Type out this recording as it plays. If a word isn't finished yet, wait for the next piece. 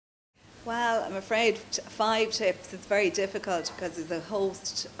Well, I'm afraid 5 tips, it's very difficult because there's a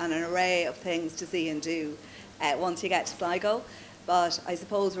host and an array of things to see and do once you get to Sligo. But I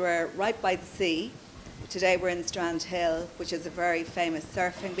suppose we're right by the sea. Today we're in Strand Hill, which is a very famous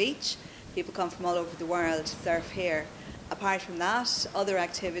surfing beach. People come from all over the world to surf here. Apart from that, other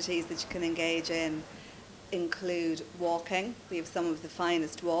activities that you can engage in include walking. We have some of the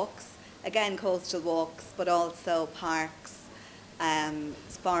finest walks. Again, coastal walks, but also parks,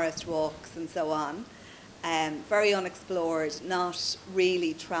 forest walks and so on. Very unexplored, not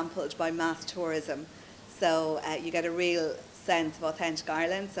really trampled by mass tourism. So you get a real sense of authentic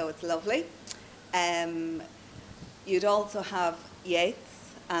Ireland, so it's lovely. You'd also have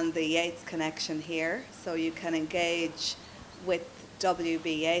Yeats and the Yeats connection here, so you can engage with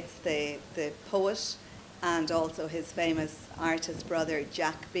W.B. Yeats, the poet, and also his famous artist brother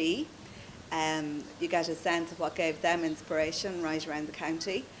Jack B. You get a sense of what gave them inspiration right around the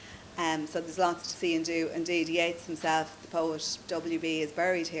county. So there's lots to see and do. Indeed, Yeats himself, the poet W.B., is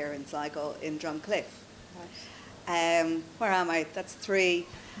buried here in Sligo in Drumcliff. Right. Where am I? That's 3.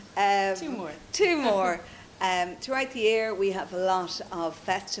 Two more. 2 more. Throughout the year, we have a lot of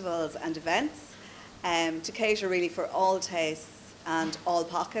festivals and events to cater really for all tastes and all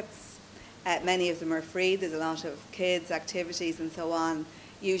pockets. Many of them are free. There's a lot of kids' activities and so on,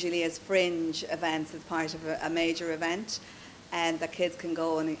 usually as fringe events as part of a major event, and that kids can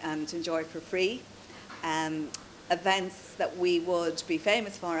go and enjoy for free. Events that we would be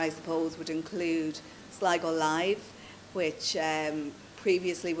famous for, I suppose, would include Sligo Live, which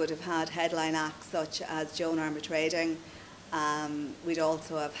previously would have had headline acts such as Joan Armour Trading. We'd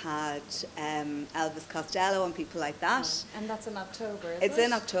also have had Elvis Costello and people like that. Oh, and that's in October, It's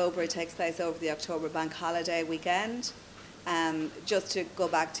in October. It takes place over the October bank holiday weekend. Just to go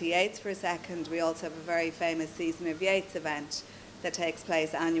back to Yeats for a second, we also have a very famous Season of Yeats event that takes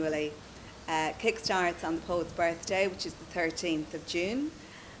place annually. Kickstarts on the poet's birthday, which is the 13th of June.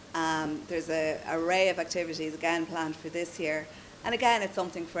 There's an array of activities again planned for this year. And again, it's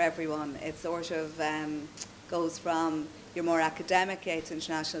something for everyone. It sort of goes from your more academic Yeats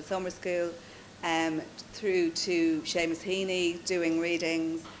International Summer School through to Seamus Heaney doing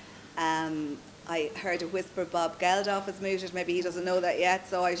readings. I heard a whisper Bob Geldof is mooted. Maybe he doesn't know that yet,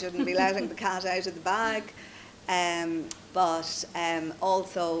 so I shouldn't be letting the cat out of the bag. But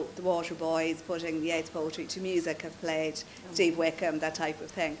also the Water Boys putting Yeats poetry to music have played, Steve Wickham, that type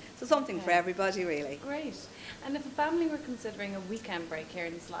of thing. So something for everybody, really. Great. And if a family were considering a weekend break here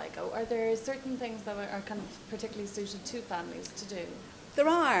in Sligo, are there certain things that are kind of particularly suited to families to do? There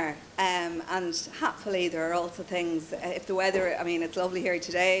are, and happily there are also things, if the weather, I mean it's lovely here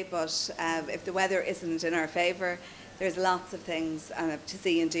today, but if the weather isn't in our favour, there's lots of things to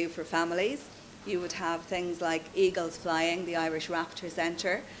see and do for families. You would have things like Eagles Flying, the Irish Raptor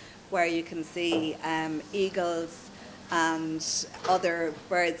Centre, where you can see eagles and other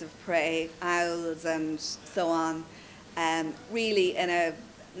birds of prey, owls and so on, really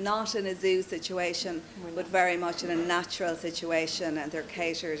not in a zoo situation, but very much in a natural situation, and they're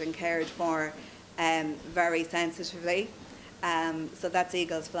catered and cared for very sensitively. So that's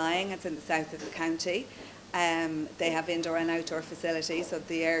Eagles Flying. It's in the south of the county. They have indoor and outdoor facilities, so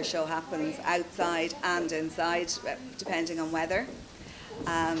the air show happens outside and inside, depending on weather.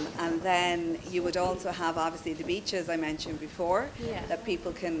 And then you would also have obviously the beaches I mentioned before, that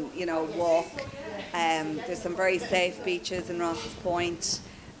people can walk. There's some very safe beaches in Ross's Point.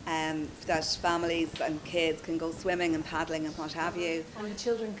 That families and kids can go swimming and paddling and what have you. And the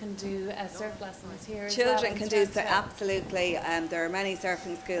children can do surf lessons here as Children well can do so, absolutely. There are many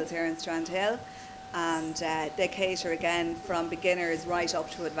surfing schools here in Strand Hill, and they cater again from beginners right up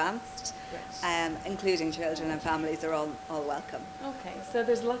to advanced, including children and families are all welcome. Okay, so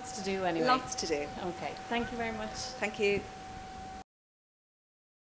there's lots to do anyway. Lots to do. Okay, thank you very much. Thank you.